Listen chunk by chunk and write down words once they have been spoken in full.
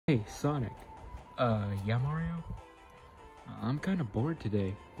Hey, Sonic. Yeah, Mario? I'm kind of bored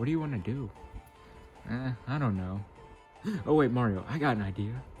today. What do you want to do? I don't know. Oh, wait, Mario, I got an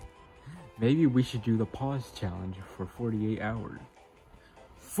idea. Maybe we should do the pause challenge for 48 hours.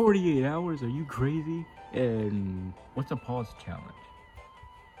 48 hours? Are you crazy? And what's a pause challenge?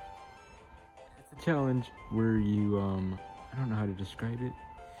 It's a challenge where you, I don't know how to describe it,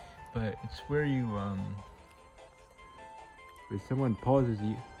 but it's where you, if someone pauses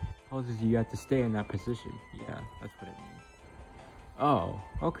you, you have to stay in that position. Yeah, that's what it means. Oh,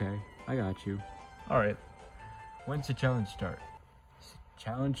 okay. I got you. Alright. When's the challenge start?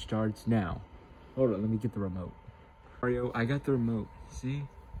 Challenge starts now. Hold on, let me get the remote. Mario, I got the remote. See?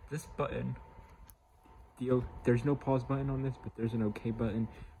 This button. There's no pause button on this, but there's an OK button,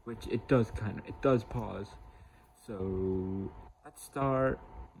 which it does pause. So, let's start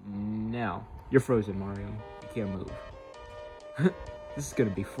now. You're frozen, Mario. You can't move. This is gonna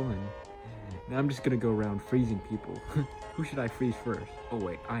be fun. Now I'm just gonna go around freezing people. Who should I freeze first? Oh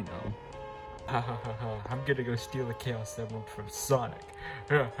wait, I know. I'm gonna go steal the Chaos Emerald from Sonic.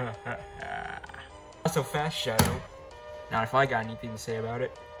 Not so fast, Shadow. Now if I got anything to say about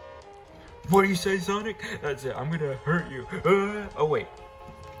it. What do you say, Sonic? That's it, I'm gonna hurt you. Oh wait.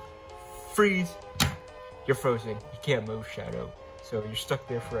 Freeze. You're frozen. You can't move, Shadow. So you're stuck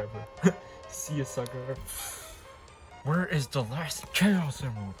there forever. See ya, sucker. Where is the last Chaos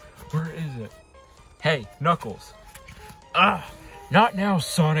Emerald? Where is it? Hey, Knuckles. Not now,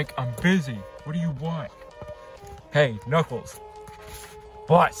 Sonic. I'm busy. What do you want? Hey, Knuckles.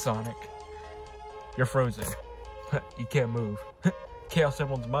 What, Sonic? You're frozen. You can't move. Chaos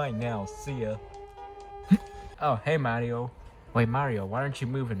Emerald's mine now. See ya. Oh, hey, Mario. Wait, Mario, why aren't you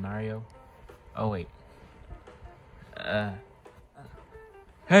moving, Mario? Oh, wait.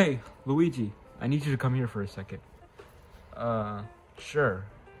 Hey, Luigi. I need you to come here for a second. Sure.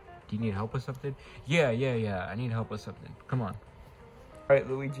 Do you need help with something? Yeah, I need help with something. Come on. Alright,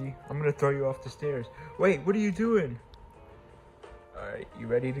 Luigi, I'm gonna throw you off the stairs. Wait, what are you doing? Alright, you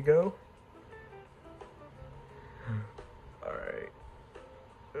ready to go? Alright.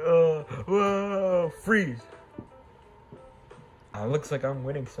 Whoa, freeze! Looks like I'm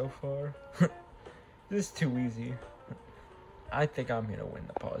winning so far. This is too easy. I think I'm gonna win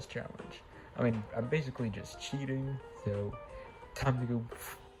the pause challenge. I mean, I'm basically just cheating, so time to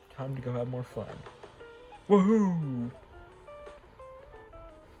go have more fun. Woohoo!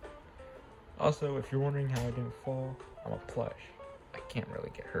 Also, if you're wondering how I didn't fall, I'm a plush. I can't really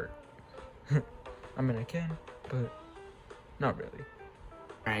get hurt. I mean, I can, but not really.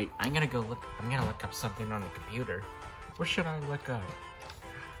 Alright, I'm gonna look up something on the computer. What should I look up?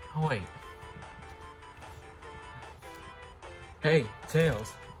 Oh, wait. Hey,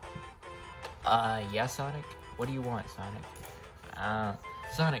 Tails. Yeah, Sonic? What do you want, Sonic?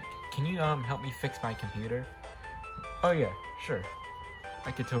 Sonic, can you, help me fix my computer? Oh, yeah, sure.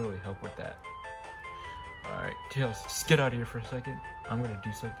 I could totally help with that. Alright, Tails, just get out of here for a second. I'm gonna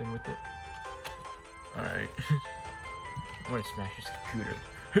do something with it. Alright. I'm gonna smash his computer.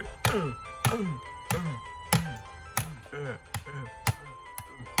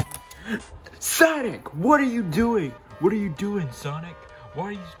 Sonic, what are you doing? What are you doing, Sonic? Why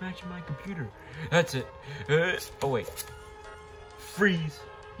are you smashing my computer? That's it. Oh, wait. Freeze.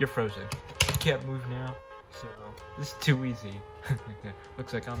 You're frozen. You can't move now. So, this is too easy.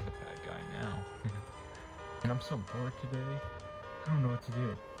 Looks like I'm the bad guy now. And I'm so bored today. I don't know what to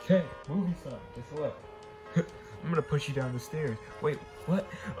do. Okay, movie song. Just left. I'm gonna push you down the stairs. Wait, what?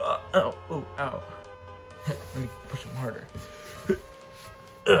 Ow. Oh, ow. Let me push him harder.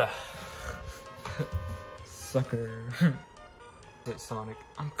 Sucker. Sonic,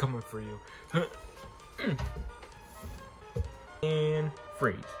 I'm coming for you. And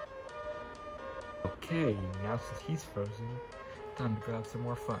freeze. Okay, now since he's frozen, time to grab some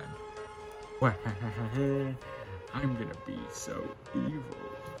more fun. I'm gonna be so evil.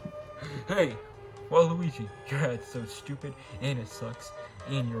 Hey, well, Luigi, your head's so stupid, and it sucks,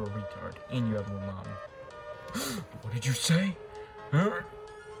 and you're a retard, and you have no mom. What did you say? Huh?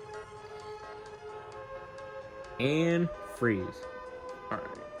 And freeze. Alright,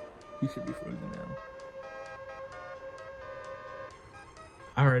 he should be frozen now.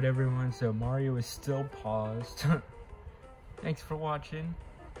 Alright everyone, so Mario is still paused. Thanks for watching,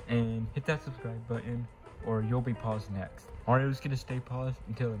 and hit that subscribe button, or you'll be paused next. Mario's gonna stay paused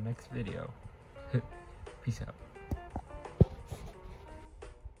until the next video. Peace out.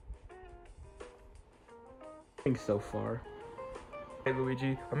 Thanks so far. Hey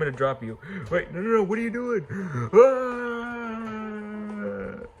Luigi, I'm gonna drop you. Wait, no, what are you doing?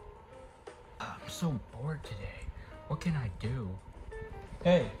 I'm so bored today. What can I do?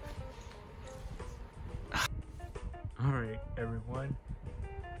 Hey, Alright, everyone.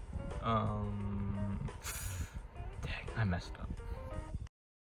 Dang, I messed up.